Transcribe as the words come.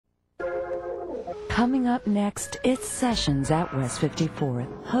Coming up next, it's Sessions at West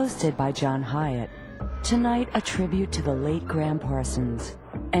 54th, hosted by John Hyatt. Tonight, a tribute to the late Graham Parsons.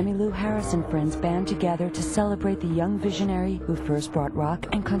 Emmylou Harris and friends band together to celebrate the young visionary who first brought rock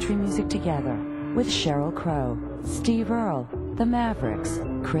and country music together, with Sheryl Crow, Steve Earle, the Mavericks,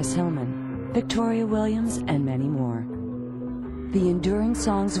 Chris Hillman, Victoria Williams, and many more. The enduring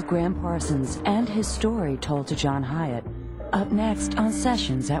songs of Graham Parsons and his story told to John Hyatt, up next on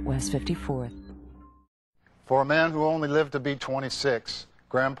Sessions at West 54th. For a man who only lived to be 26,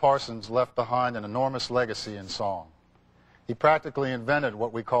 Graham Parsons left behind an enormous legacy in song. He practically invented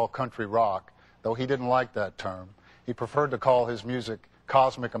what we call country rock, though he didn't like that term. He preferred to call his music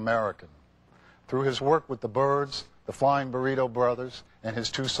cosmic American. Through his work with the Byrds, the Flying Burrito Brothers, and his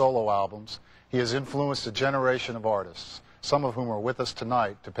 2 solo albums, he has influenced a generation of artists, some of whom are with us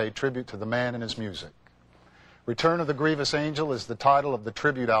tonight to pay tribute to the man and his music. Return of the Grievous Angel is the title of the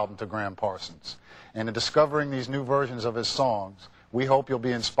tribute album to Graham Parsons, and in discovering these new versions of his songs, we hope you'll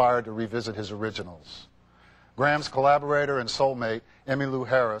be inspired to revisit his originals. Graham's collaborator and soulmate, Emmylou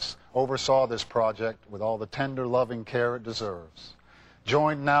Harris, oversaw this project with all the tender, loving care it deserves.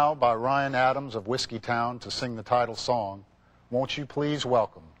 Joined now by Ryan Adams of Whiskeytown to sing the title song, won't you please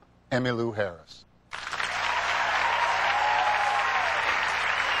welcome Emmylou Harris.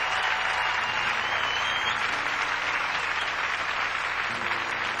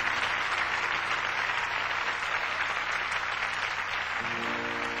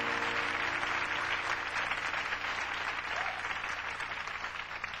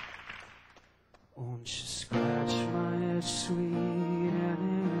 Won't you scratch my head sweet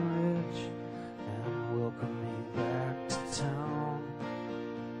and rich and welcome me back to town?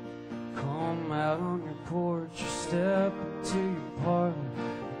 Come out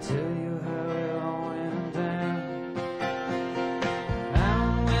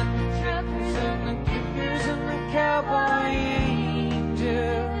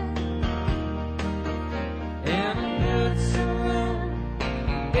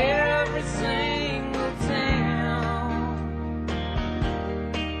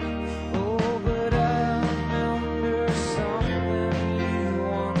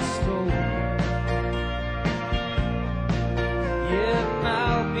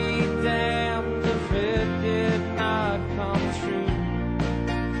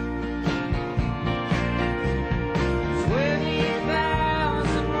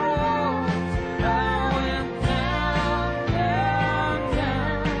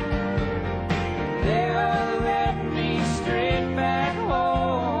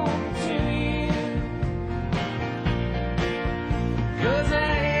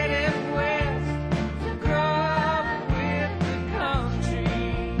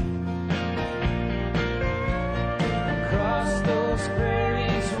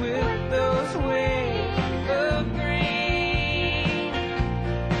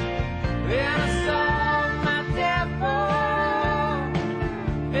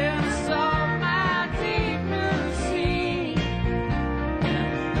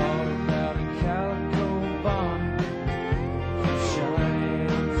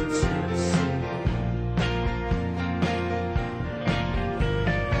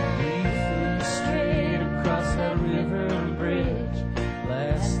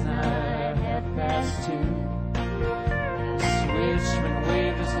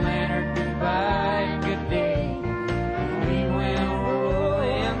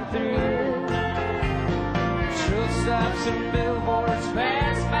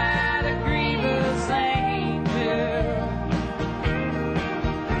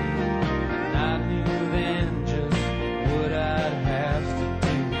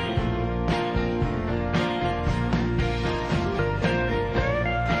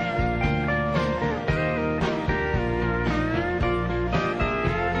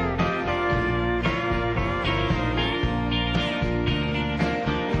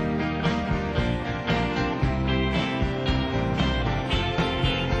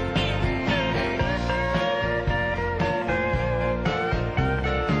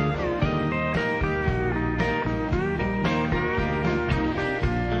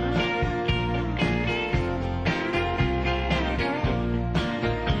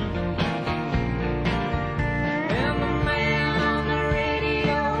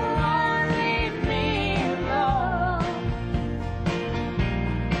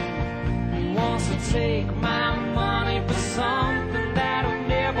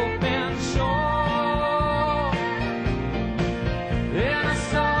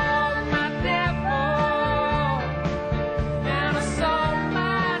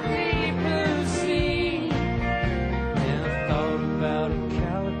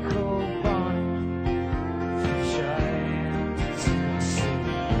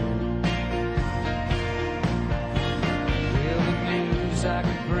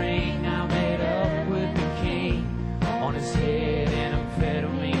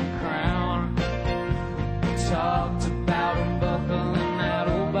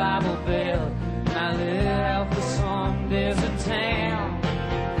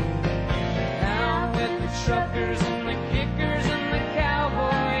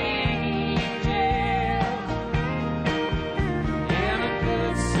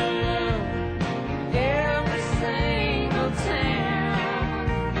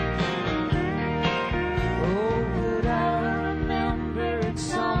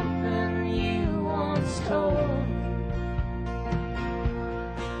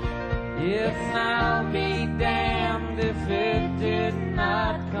If I'll be damned if it did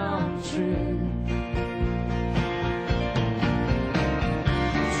not come true.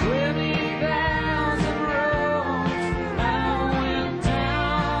 20,000 roads I went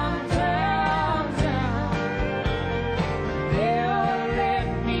down, down, down. They all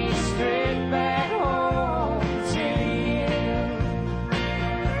led me straight back home to you.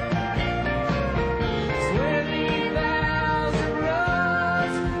 20,000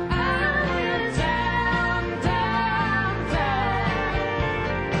 roads I went down, down, down.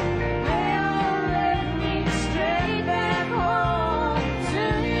 They all led me straight back home to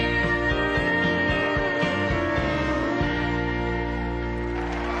you.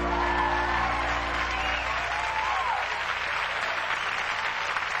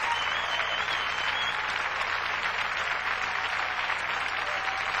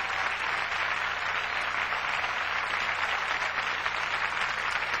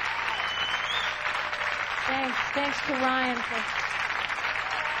 Thanks to Ryan for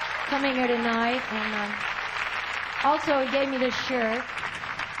coming here tonight, and also he gave me this shirt,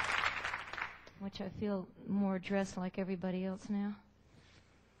 which I feel more dressed like everybody else now.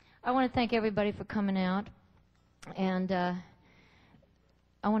 I want to thank everybody for coming out, and I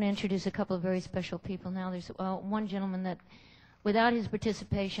want to introduce a couple of very special people now. There's one gentleman that, without his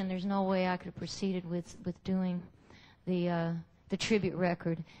participation, there's no way I could have proceeded with doing the tribute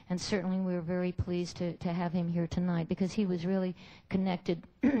record, and certainly we were very pleased to have him here tonight, because he was really connected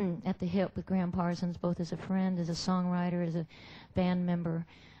at the hip with Graham Parsons, both as a friend, as a songwriter, as a band member,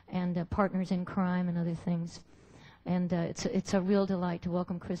 and partners in crime and other things. And it's a real delight to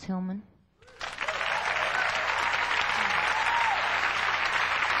welcome Chris Hillman.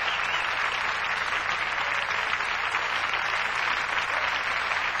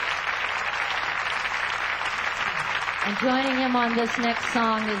 And joining him on this next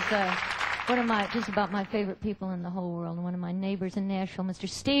song is one of my, just about my favorite people in the whole world, and one of my neighbors in Nashville, Mr.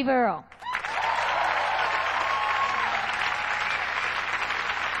 Steve Earle.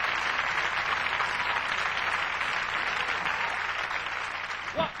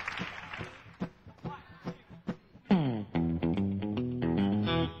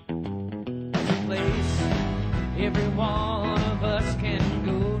 Place every one of us can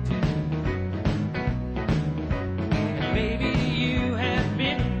go to. And maybe you have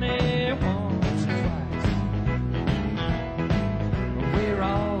been there once or twice. Where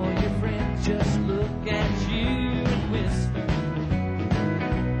all your friends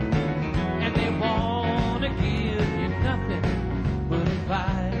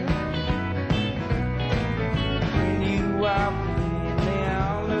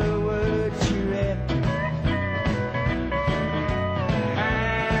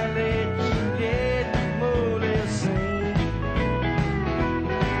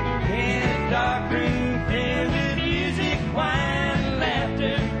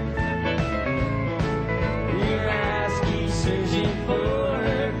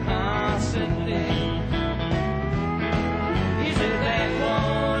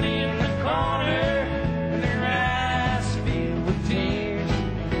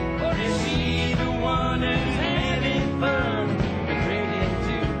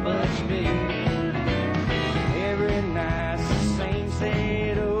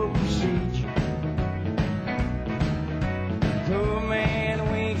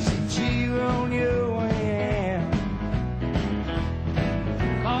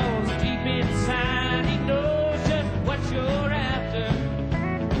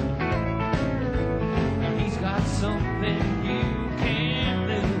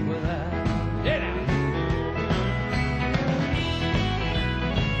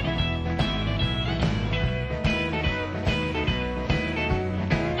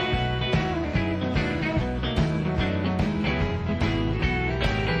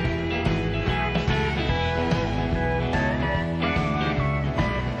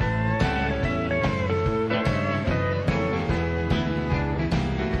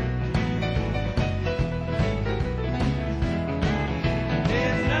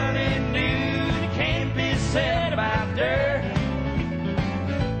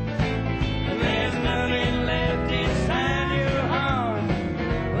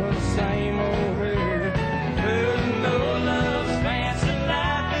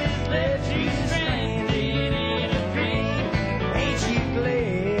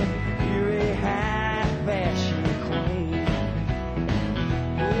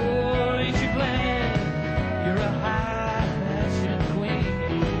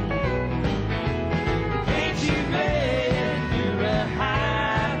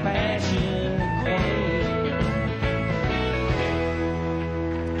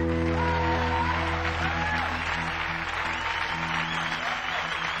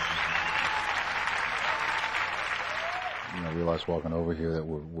walking over here that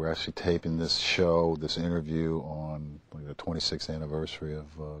we're actually taping this show, this interview on like, the 26th anniversary of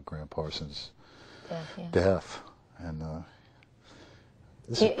Graham Parsons' death. And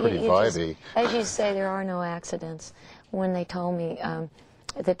this is pretty vibey. As you say, there are no accidents. When they told me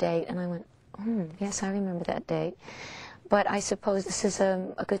the date, and I went, yes, I remember that date. But I suppose this is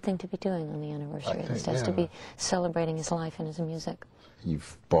a good thing to be doing on the anniversary. This has to be celebrating his life and his music.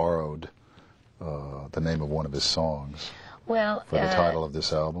 You've borrowed the name of one of his songs for the title of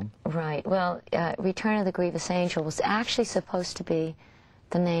this album. Right. Well, Return of the Grievous Angel was actually supposed to be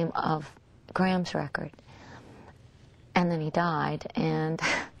the name of Graham's record. And then he died, and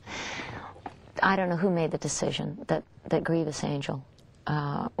I don't know who made the decision that Grievous Angel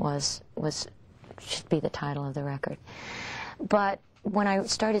should be the title of the record. But when I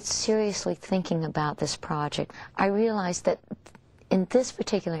started seriously thinking about this project, I realized that in this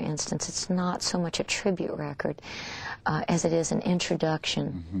particular instance, it's not so much a tribute record as it is an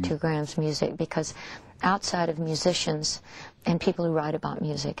introduction to Graham's music, because outside of musicians and people who write about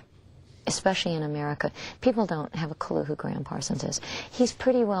music, especially in America, people don't have a clue who Graham Parsons is. He's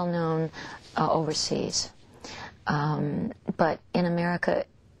pretty well known overseas. But in America,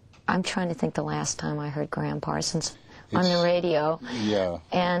 I'm trying to think the last time I heard Graham Parsons on the radio. Yeah.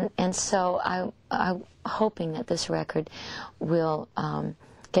 And so I'm hoping that this record will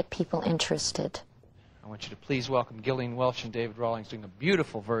get people interested. I want you to please welcome Gillian Welch and David Rawlings doing a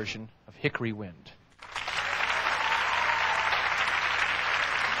beautiful version of Hickory Wind.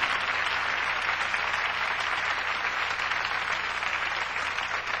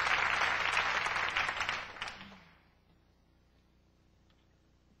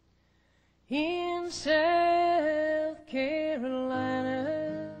 In South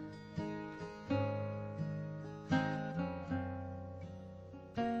Carolina,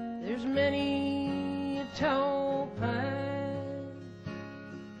 there's many a tall pine,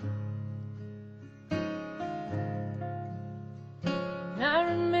 and I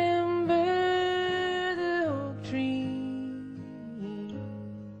remember the oak trees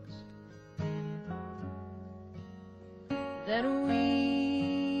that we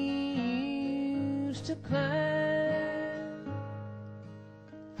to climb,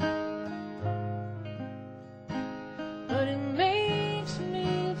 but it makes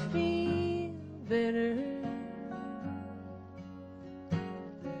me feel better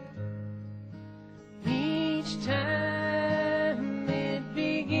each time it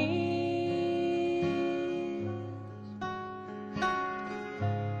begins.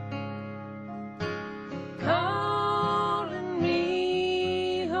 Calling me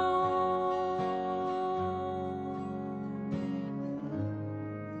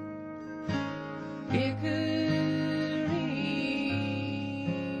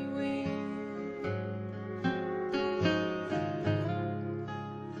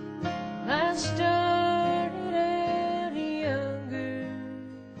started out younger,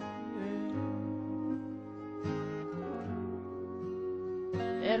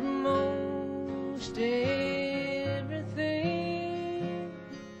 at most everything.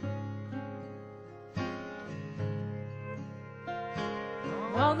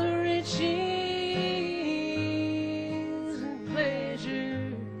 All the riches and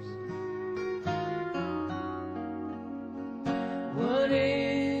pleasures, what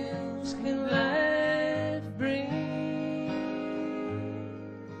else can life bring?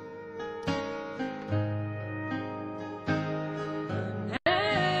 And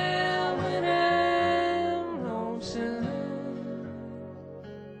now when I'm lonesome,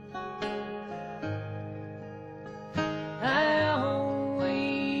 I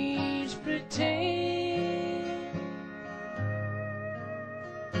always pretend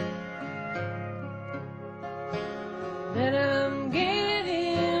that I'm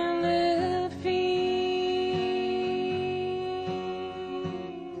getting the feel.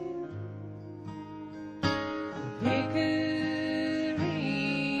 Hickory wind.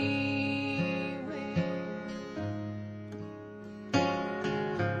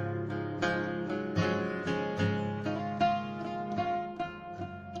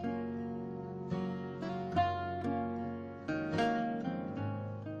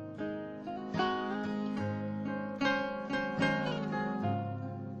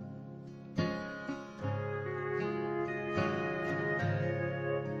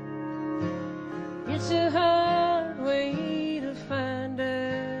 It's a hard way to find out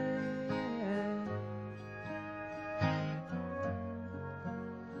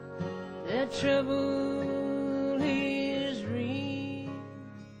that trouble is real.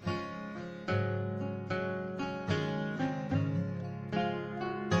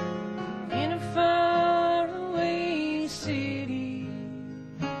 In a faraway city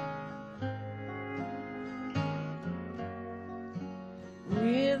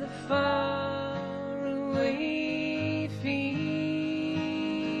far away feel,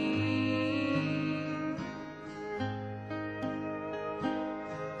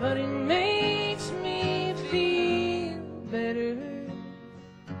 but it makes me feel better.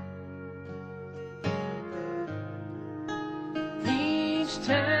 Each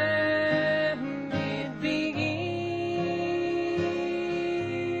time it begins,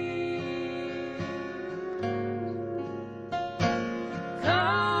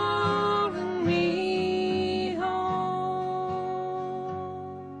 calling me home.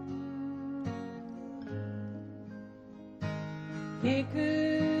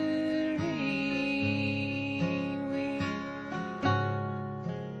 Hickory wind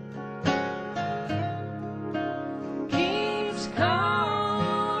keeps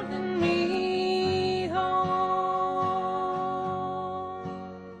calling me home.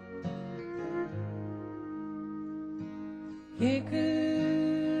 Hickory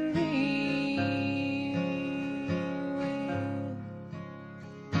wind.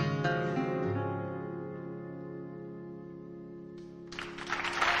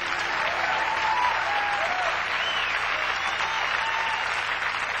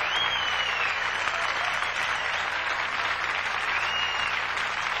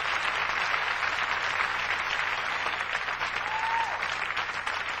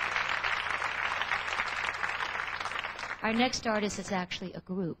 Our next artist is actually a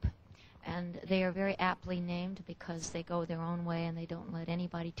group, and they are very aptly named because they go their own way and they don't let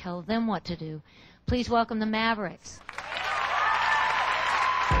anybody tell them what to do. Please welcome the Mavericks.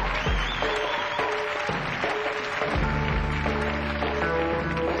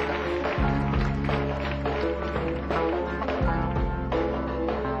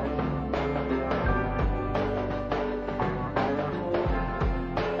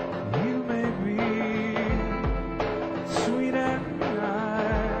 You may be sweet and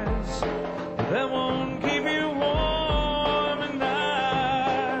nice, but that won't keep you warm at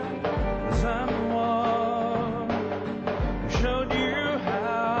night. 'Cause I'm the one who showed you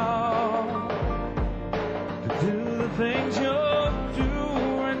how to do the things you're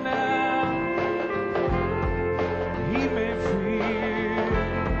doing now. He may feel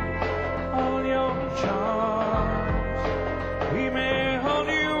all your charms, he may hold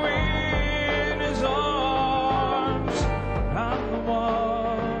you in his arms. I'm the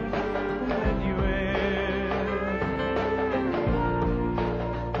one who let you in.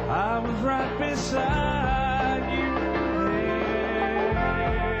 I was right beside you there.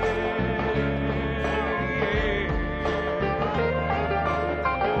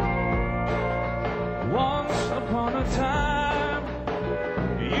 Once upon a time,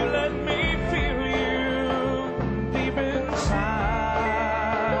 you let me feel you deep inside.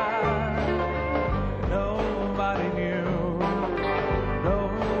 Nobody knew,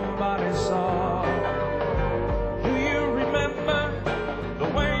 nobody saw. Do you remember the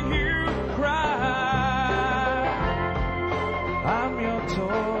way you cried? I'm your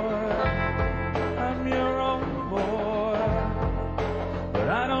toy, I'm your own boy, but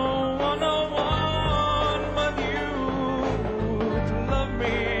I don't want no one but you to love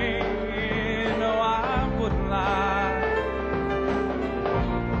me. No, I wouldn't lie.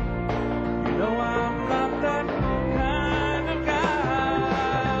 You know I'm not that kind of guy.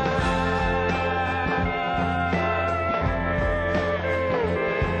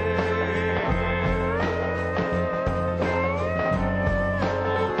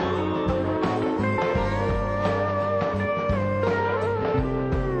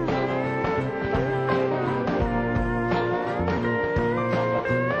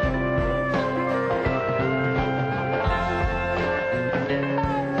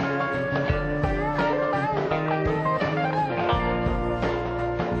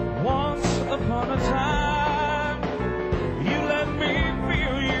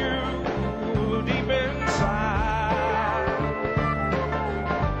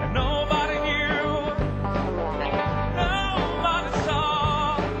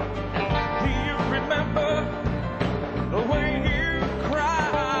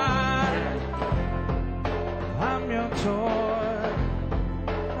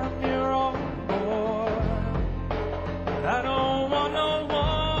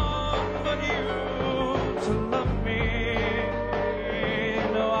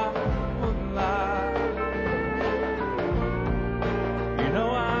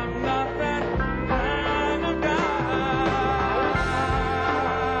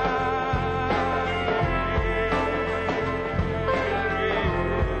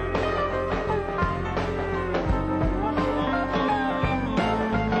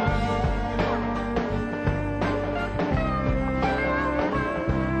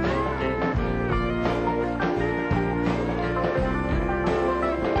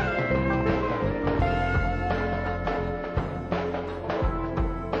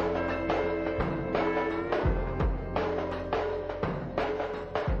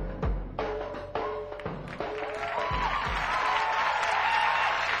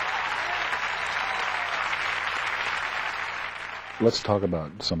 let's talk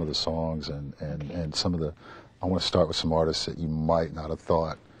about some of the songs and some of the. I want to start with some artists that you might not have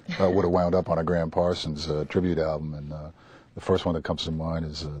thought would have wound up on a Graham Parsons tribute album, and the first one that comes to mind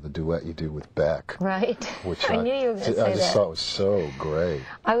is the duet you do with Beck. Right. Which I knew you were going to say that. I just thought was so great.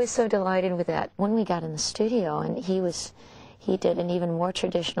 I was so delighted with that. When we got in the studio, and he did an even more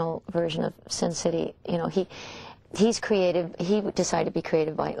traditional version of Sin City. You know, he's creative. He decided to be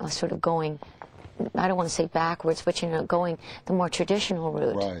creative by sort of going, I don't want to say backwards, but, you know, going the more traditional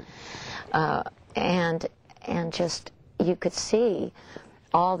route. Right. And just, you could see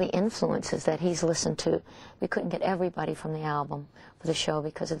all the influences that he's listened to. We couldn't get everybody from the album for the show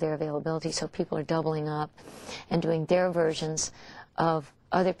because of their availability, so people are doubling up and doing their versions of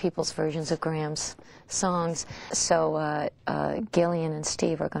other people's versions of Graham's songs. So Gillian and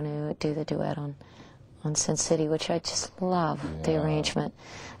Steve are going to do the duet on Sin City, which I just love, the arrangement.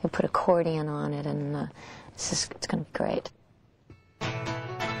 They put accordion on it, and it's going to be great.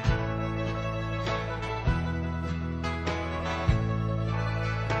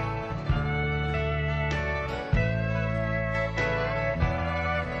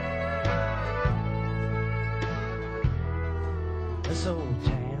 This old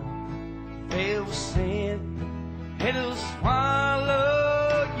town filled with sin, it'll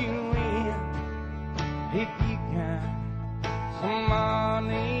swallow you in if you got some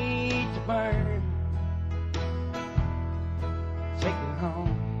money to burn. Take it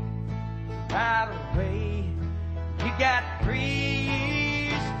home right away. You got 3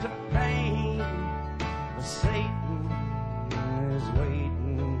 years to pay, but Satan is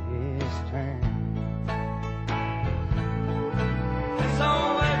waiting his turn.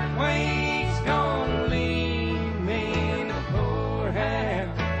 All that weight's gonna leave me in the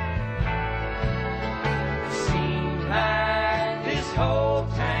poorhouse. Seems like this whole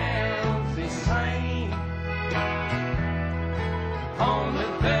town's the same. On the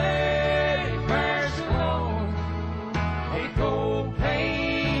 31st floor, a gold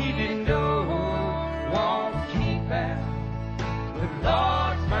plated door won't keep out the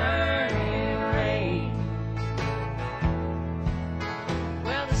Lord's burning rain.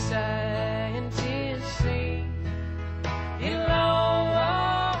 Scientists say it'll all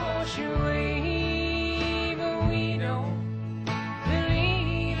wash away, but we don't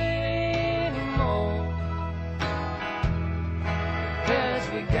believe it anymore. 'Cause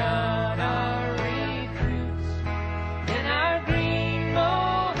we got our recruits in our green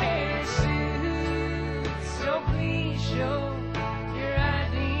mohair suits, so please show your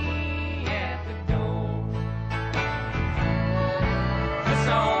ID at the door. That's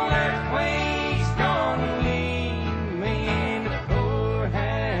all.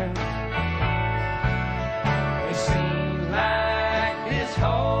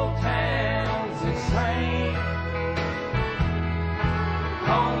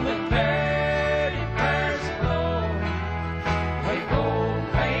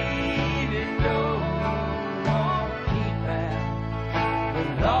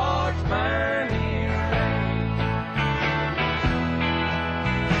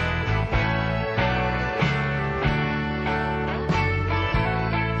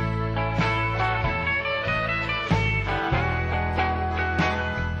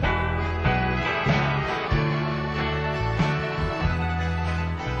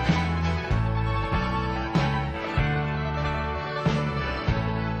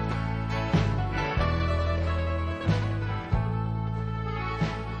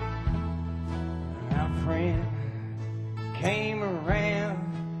 Came around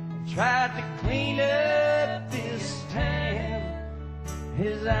and tried to clean up this town.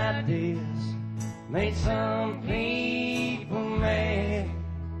 His ideas made some people mad,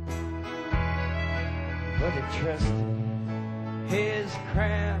 but he trusted his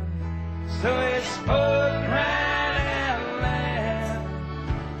crowd, so he spoke right out loud,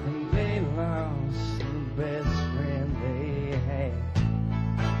 and they lost the best friend they had.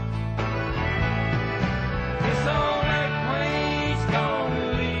 This all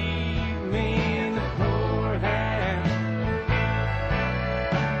gonna leave me in the poorhouse.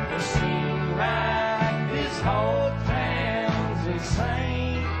 It seems like this whole town's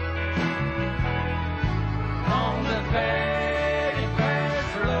insane. On the 31st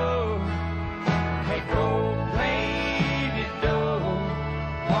floor, they go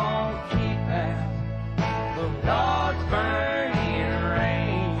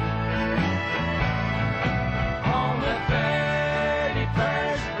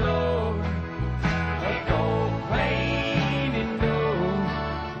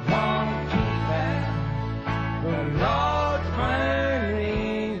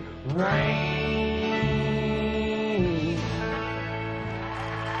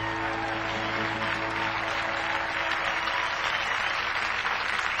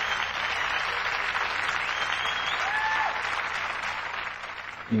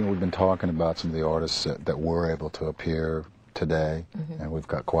You know, we've been talking about some of the artists that were able to appear today, and we've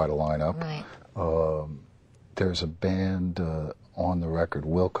got quite a lineup. Right. There's a band on the record,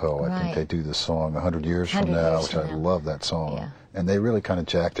 Wilco. I think they do the song 100 Years From 100 Now, Years which From I Now. love that song. Yeah. And they really kind of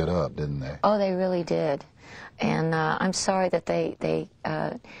jacked it up, didn't they? Oh, they really did. And I'm sorry that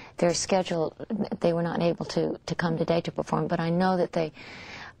their schedule, they were not able to come today to perform, but I know that they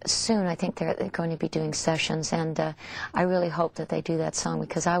soon, I think they're going to be doing sessions, and I really hope that they do that song,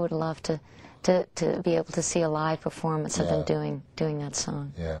 because I would love to be able to see a live performance of them doing that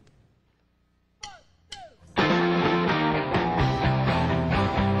song. Yeah.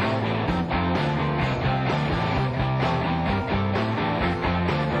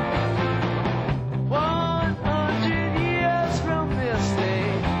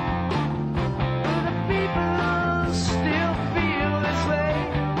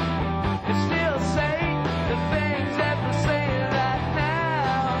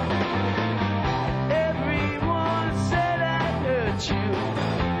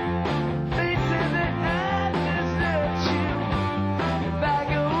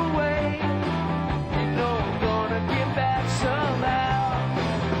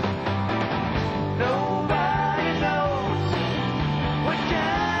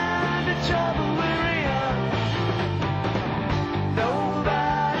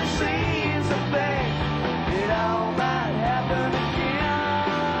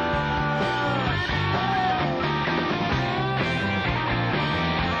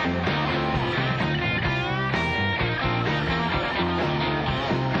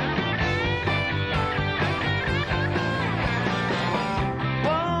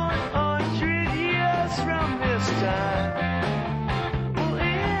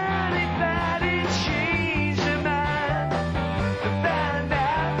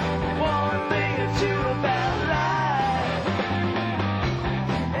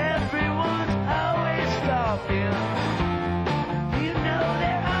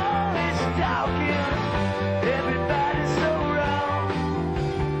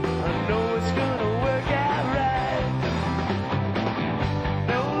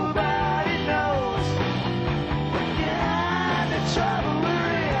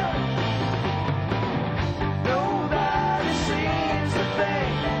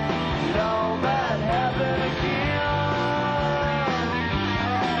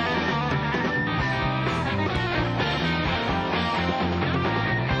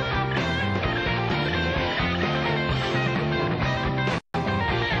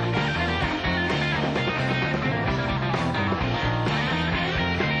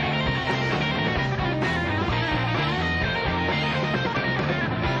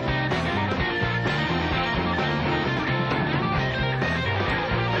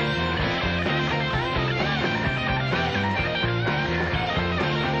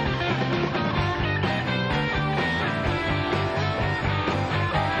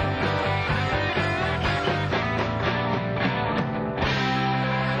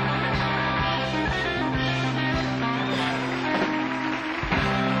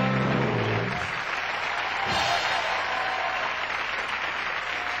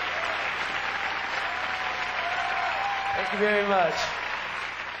 Thank you very much.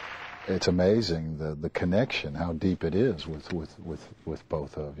 It's amazing the connection, how deep it is with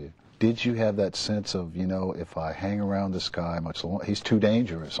both of you. Did you have that sense of, you know, if I hang around this guy much longer, he's too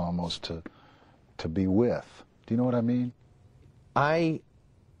dangerous almost to be with? Do you know what I mean? I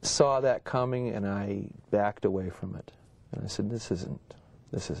saw that coming, and I backed away from it. And I said, this isn't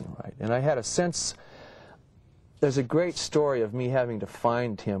right. And I had a sense, there's a great story of me having to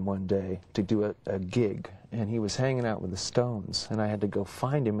find him one day to do a gig, and he was hanging out with the Stones, and I had to go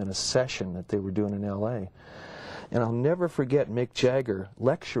find him in a session that they were doing in L.A. And I'll never forget Mick Jagger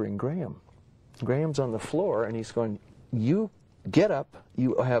lecturing Graham. Graham's on the floor, and he's going, you get up,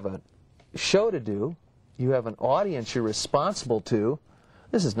 you have a show to do, you have an audience you're responsible to.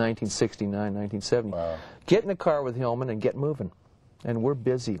 This is 1969, 1970. Wow. Get in the car with Hillman and get moving. And we're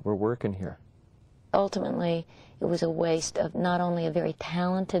busy, we're working here. Ultimately, it was a waste of not only a very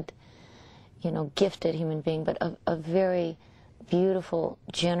talented, you know, gifted human being, but a very beautiful,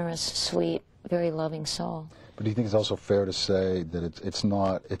 generous, sweet, very loving soul. But do you think it's also fair to say that it's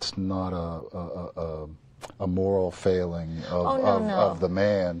not a moral failing of the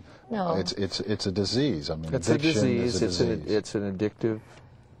man? No. It's a disease. I mean, It's a addiction disease. is a disease. It's an addictive,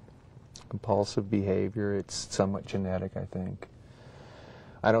 compulsive behavior. It's somewhat genetic, I think.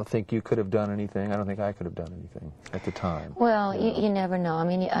 I don't think you could have done anything. I don't think I could have done anything at the time. Well, you never know. I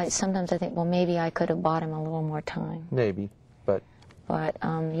mean, sometimes I think, well, maybe I could have bought him a little more time. Maybe, but... But,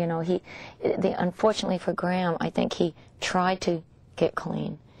 you know, unfortunately for Graham, I think he tried to get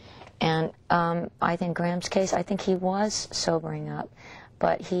clean. And I think Graham's case, I think he was sobering up,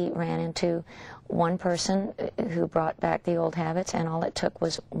 but he ran into one person who brought back the old habits, and all it took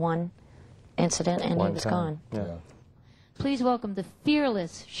was one incident, and he was gone. Yeah. Please welcome the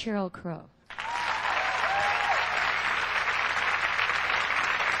fearless Sheryl Crow.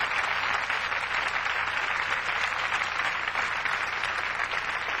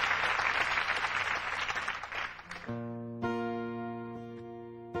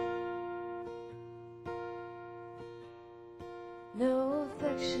 No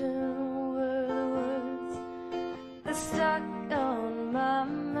affection were the words that stuck on my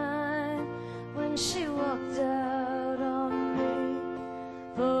mind when she walked out on me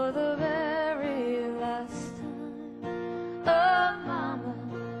for the very last time. Oh, mama,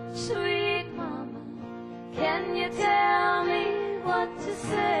 sweet mama, can you tell me what to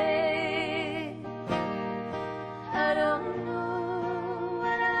say? I don't know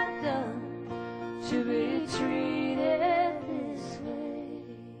what I've done to be treated this way.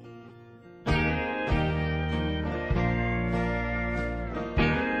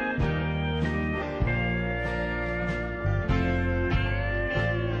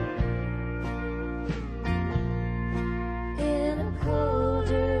 In a cold,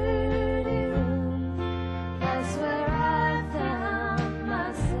 dirty room, that's where I found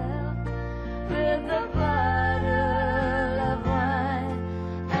myself, with a bottle of wine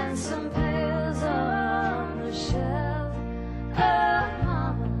and some pills on the shelf. Oh,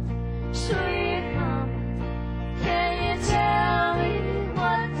 mama, sweet mama, can you tell me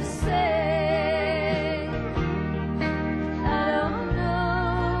what to say? I don't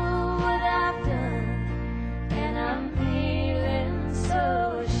know what I've done, and I'm feeling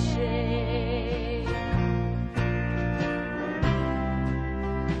so ashamed.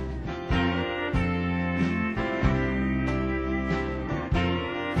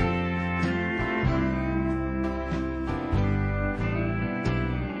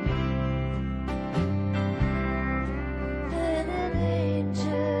 Then an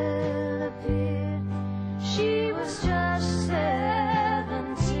angel appeared. She was just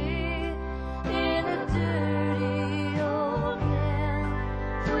 17, in a dirty old can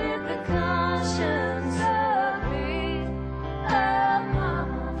with the conscience of greed. Oh,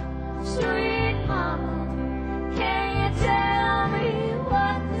 mama, sweet mama, can you tell me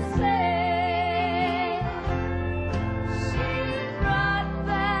what to say? She brought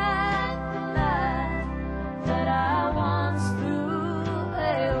back the light that I once threw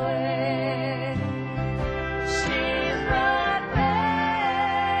away. She brought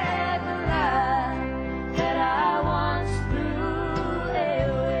back the light that I once threw away.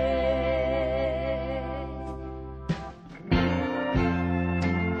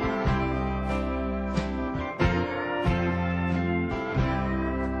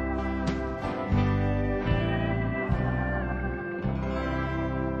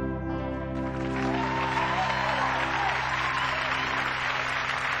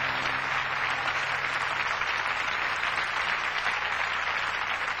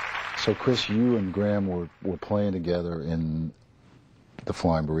 So, Chris, you and Graham were playing together in the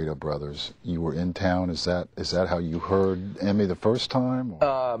Flying Burrito Brothers. You were in town. Is that how you heard Emmy the first time?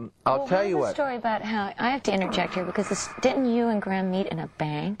 I'll tell you The what. story about how I have to interject here because didn't you and Graham meet in a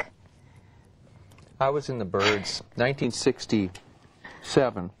bank? I was in the Byrds,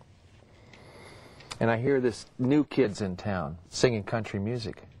 1967, and I hear this new kids in town singing country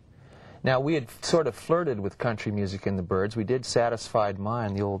music. Now, we had sort of flirted with country music in the Byrds. We did Satisfied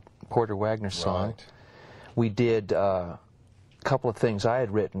Mind, the old Porter Wagner song. Right. We did a couple of things I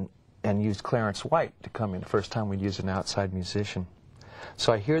had written and used Clarence White to come in. The first time we'd use an outside musician.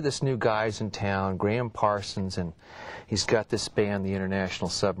 So I hear this new guy's in town, Graham Parsons, and he's got this band, the International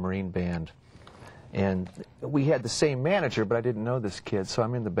Submarine Band. And we had the same manager, but I didn't know this kid. So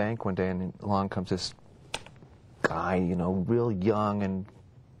I'm in the bank one day, and along comes this guy, you know, real young and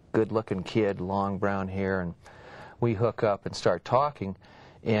good-looking kid, long brown hair, and we hook up and start talking.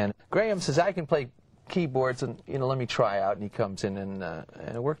 And Graham says, I can play keyboards, and, you know, let me try out. And he comes in, and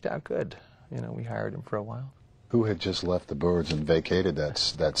it worked out good. You know, we hired him for a while. Who had just left the Byrds and vacated that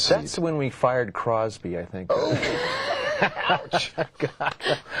seat? That's when we fired Crosby, I think. Oh. Ouch. God.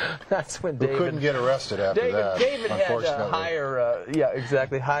 That's when Who David couldn't get arrested after that, David had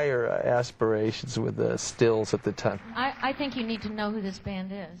unfortunately. higher aspirations with Stills at the time. I think you need to know who this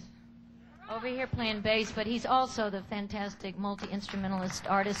band is. Over here playing bass, but he's also the fantastic multi-instrumentalist,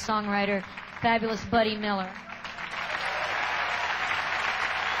 artist, songwriter, fabulous Buddy Miller.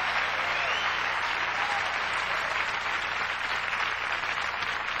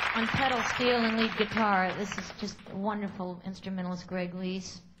 On pedal steel and lead guitar, this is just a wonderful instrumentalist, Greg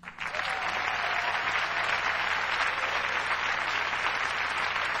Leisz.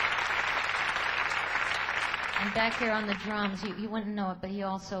 And back here on the drums, you wouldn't know it, but he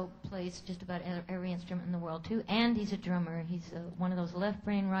also plays just about every instrument in the world, too. And he's a drummer. He's one of those left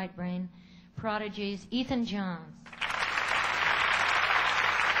brain, right brain prodigies, Ethan Johns.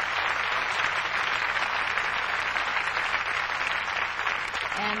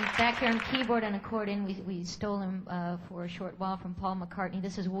 And back here on keyboard and accordion, we stole him for a short while from Paul McCartney.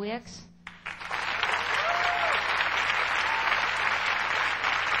 This is Wicks.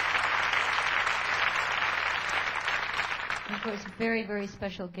 And of course, very, very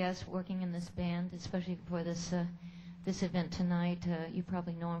special guest working in this band, especially for this this event tonight. You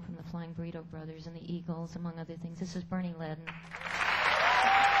probably know him from the Flying Burrito Brothers and the Eagles, among other things. This is Bernie Leadon.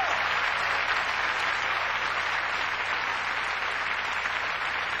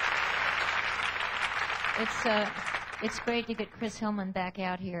 It's great to get Chris Hillman back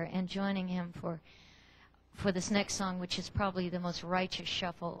out here and joining him for this next song, which is probably the most righteous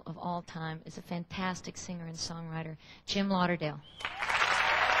shuffle of all time. Is a fantastic singer and songwriter, Jim Lauderdale.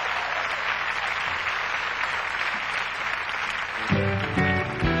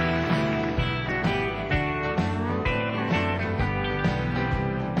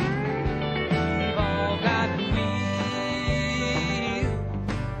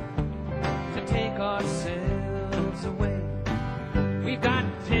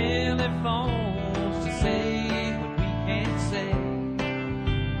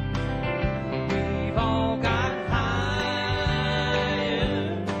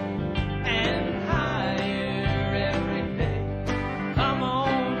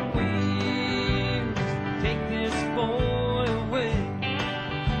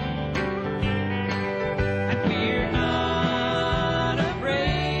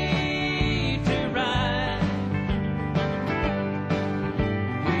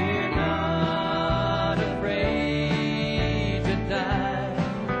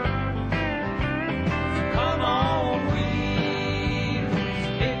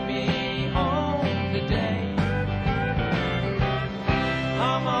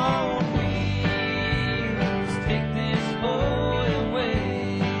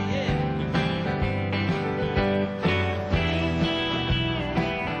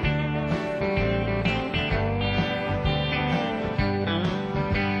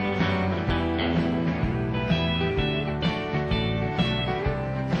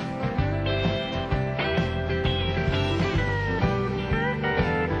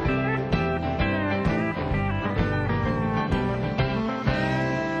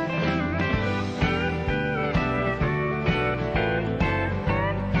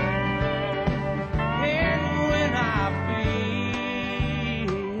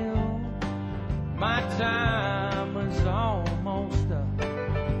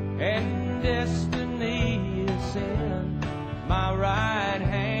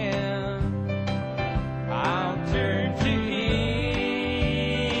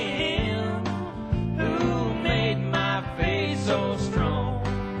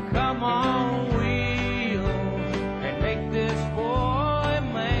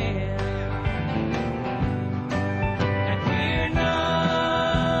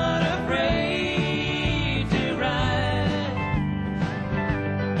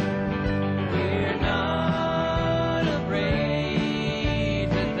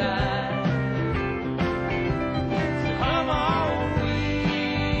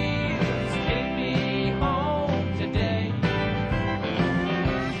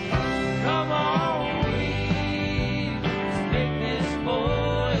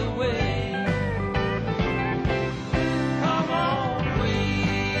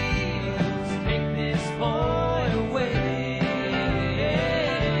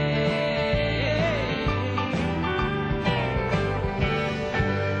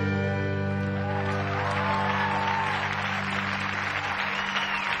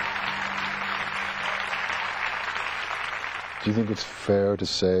 Do you think it's fair to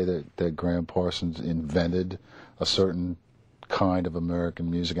say that Graham Parsons invented a certain kind of American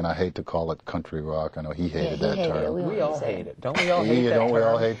music? And I hate to call it country rock. I know he hated that term. We all hate it. Don't we all hate that Don't we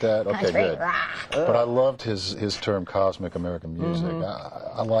all term? hate that? Okay, Country good. rock. But I loved his term cosmic American music.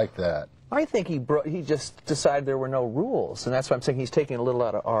 I like that. I think he just decided there were no rules, and that's why I'm saying he's taking a little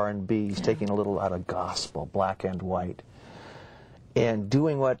out of R&B, he's taking a little out of gospel, black and white, and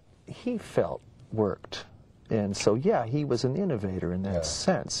doing what he felt worked. And so, yeah, he was an innovator in that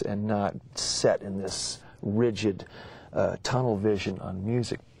sense, and not set in this rigid tunnel vision on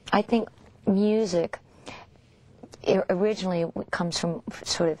music. I think music, originally it comes from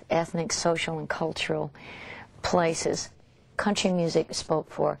sort of ethnic, social, and cultural places. Country music spoke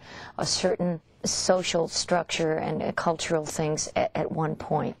for a certain social structure and cultural things at one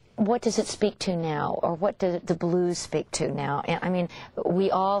point. What does it speak to now, or what do the blues speak to now? I mean, we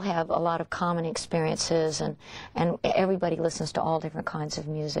all have a lot of common experiences, and everybody listens to all different kinds of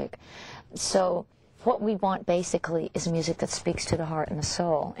music. So what we want basically is music that speaks to the heart and the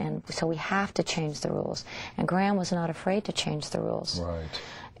soul, and so we have to change the rules. And Graham was not afraid to change the rules. Right.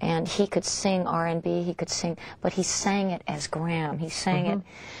 And he could sing R&B, he could sing, but he sang it as Graham. He sang it.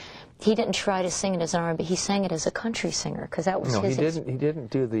 He didn't try to sing it as an R&B. He sang it as a country singer, because that was his. He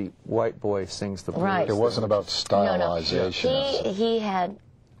didn't do the white boy sings the blues. Right. It wasn't about stylization. No. He had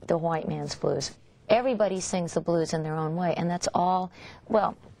the white man's blues. Everybody sings the blues in their own way, and that's all.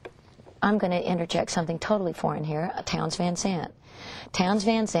 Well, I'm going to interject something totally foreign here. Townes Van Zandt. Townes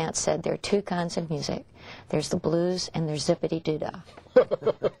Van Zandt said there are two kinds of music. There's the blues and there's zippity-doo-dah.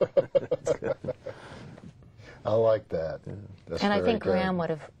 I like that. That's and I think good. Graham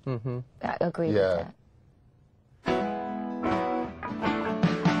would have agreed with that.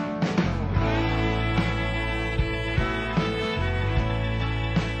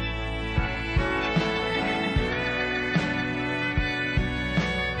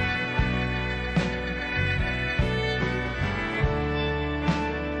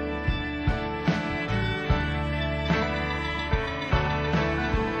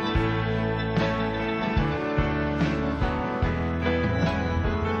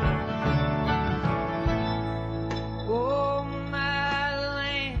 Oh, my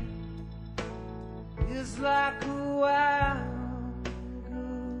land is like a wild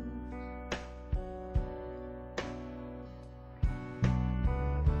goose.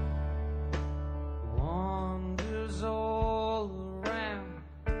 Wanders all around,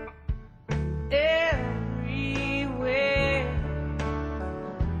 everywhere.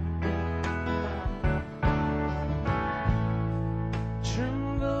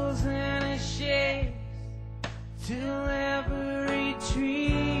 Trembles and it shakes till every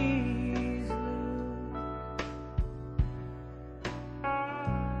tree's loose.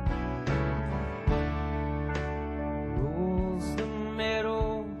 Rolls the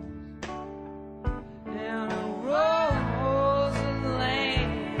meadows and rolls the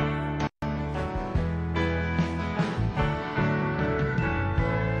land.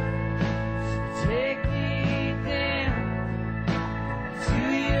 So take me down to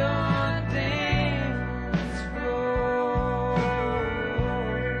your dance floor.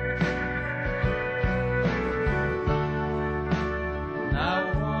 And I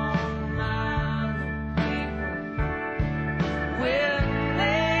want my people where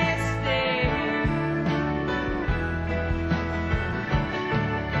they stand.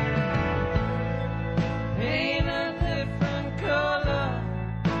 Paint a different color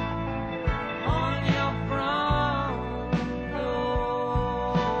on your front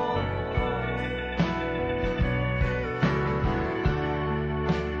door.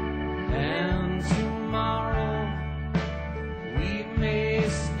 And tomorrow we may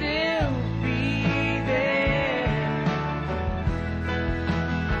still be there.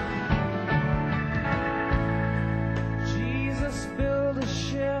 Jesus built a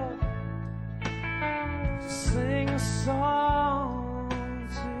ship to sing a song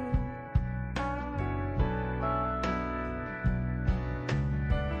to.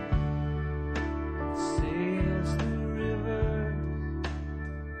 Sails the rivers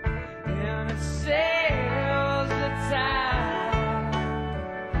and it sails the tide.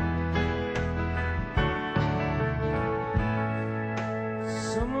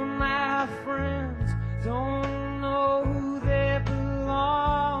 Some of my friends don't know who they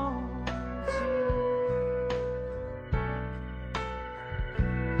belong to.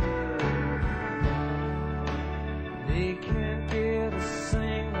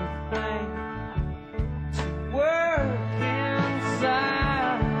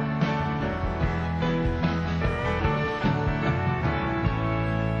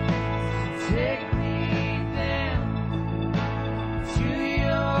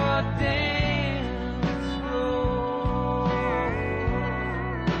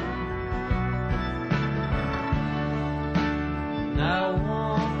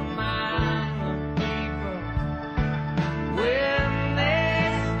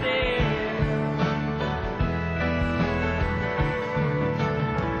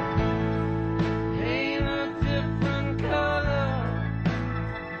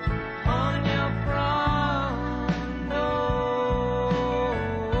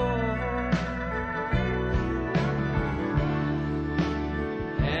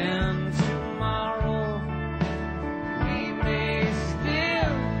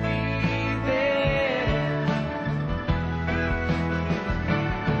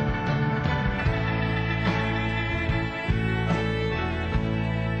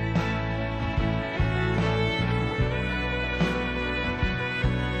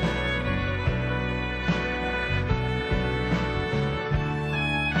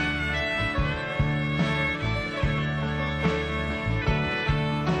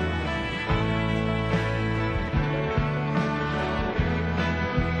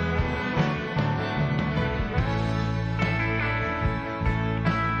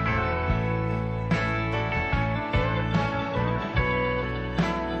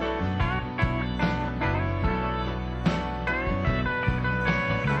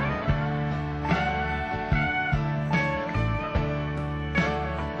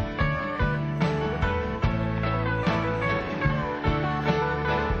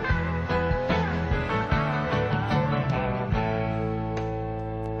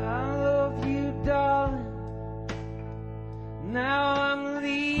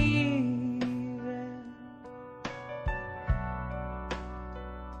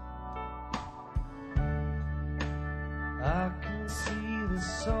 the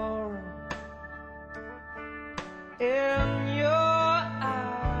sorrow in your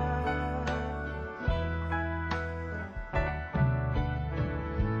eyes.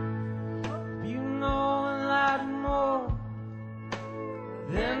 You know a lot more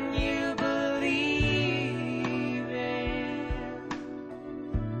than you believe in.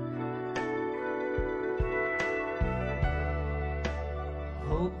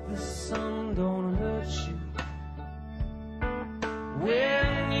 Hope the sun don't hurt you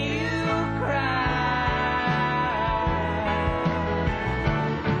when you cry.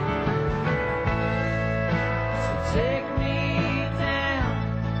 So take me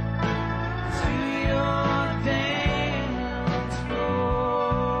down to your dance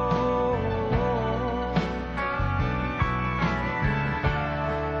floor.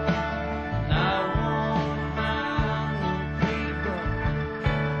 And I won't mind the people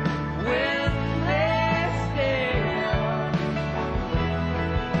when they stare.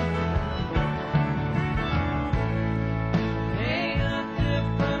 Paint a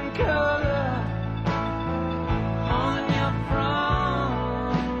different color on your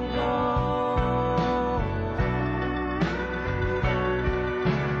front door.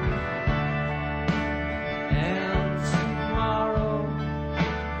 And tomorrow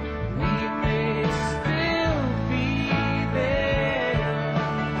we may still be there.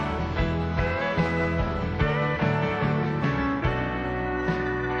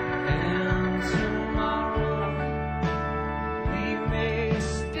 And tomorrow we may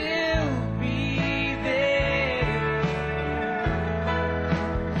still be there.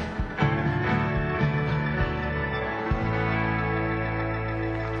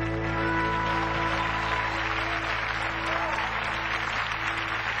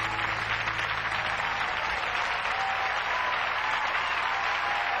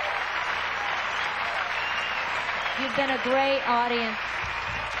 You've been a great audience.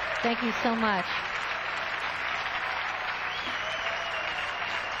 Thank you so much.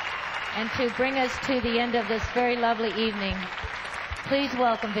 And to bring us to the end of this very lovely evening, please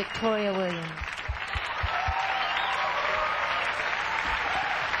welcome Victoria Williams.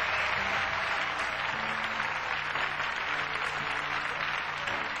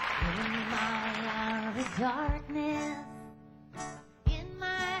 In my hour of darkness, in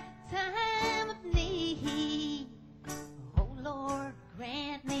my time of need, oh Lord,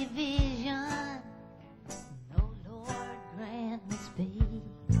 grant me vision, oh Lord, grant me speed.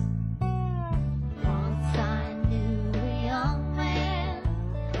 Once I knew a young man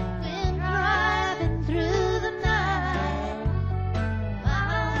when driving through the night,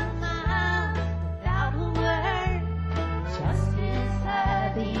 mile without a word, just his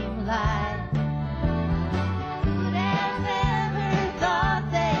high beam light. Good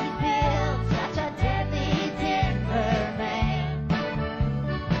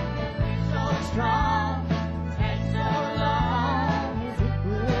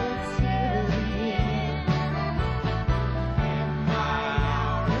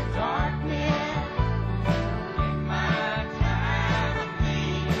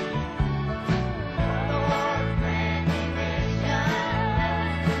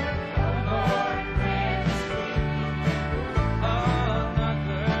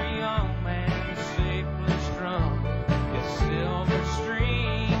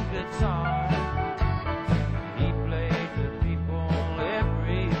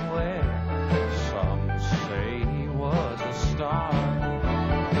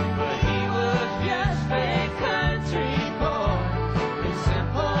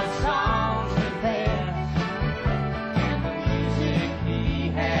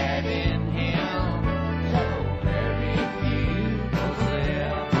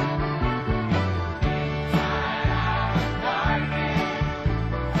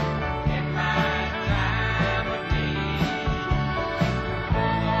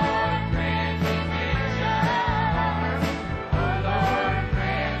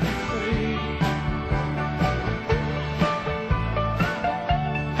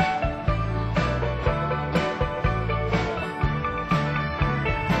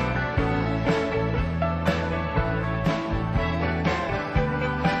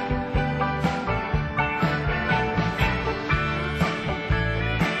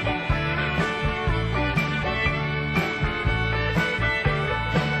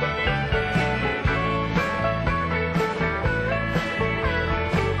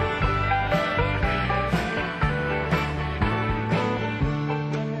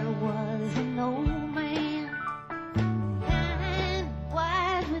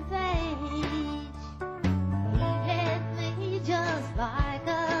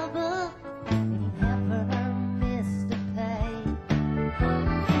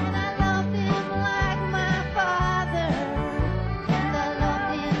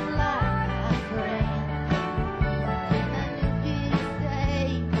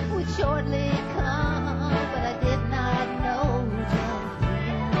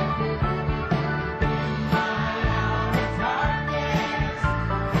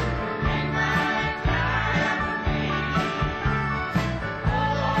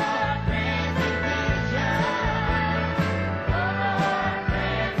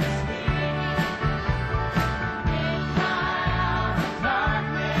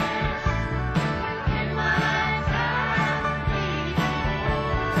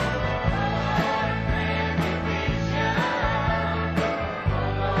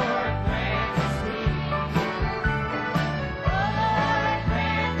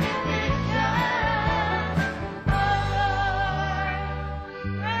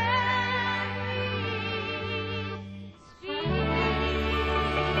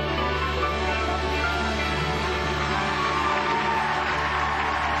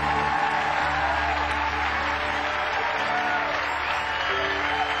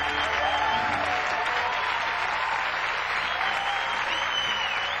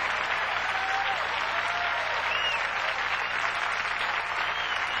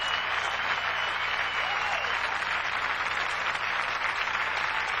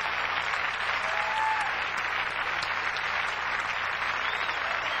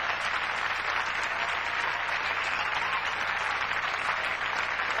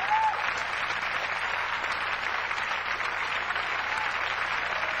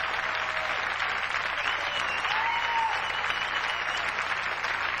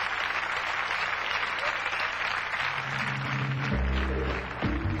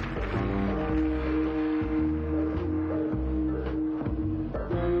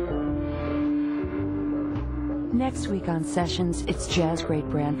Next week on Sessions, it's jazz great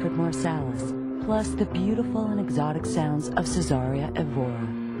Branford Marsalis, plus the beautiful and exotic sounds of Cesaria Evora.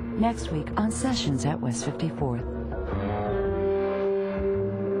 Next week on Sessions at West 54th.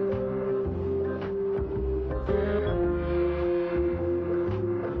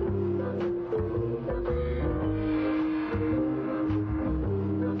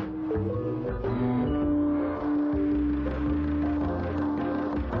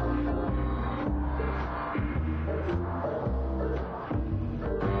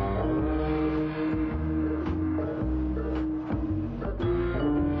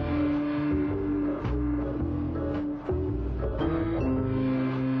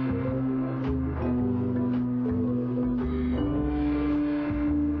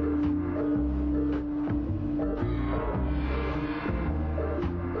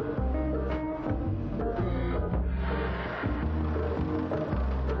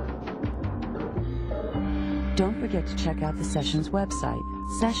 Don't forget to check out the Sessions website,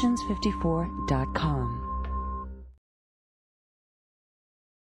 sessions54.com.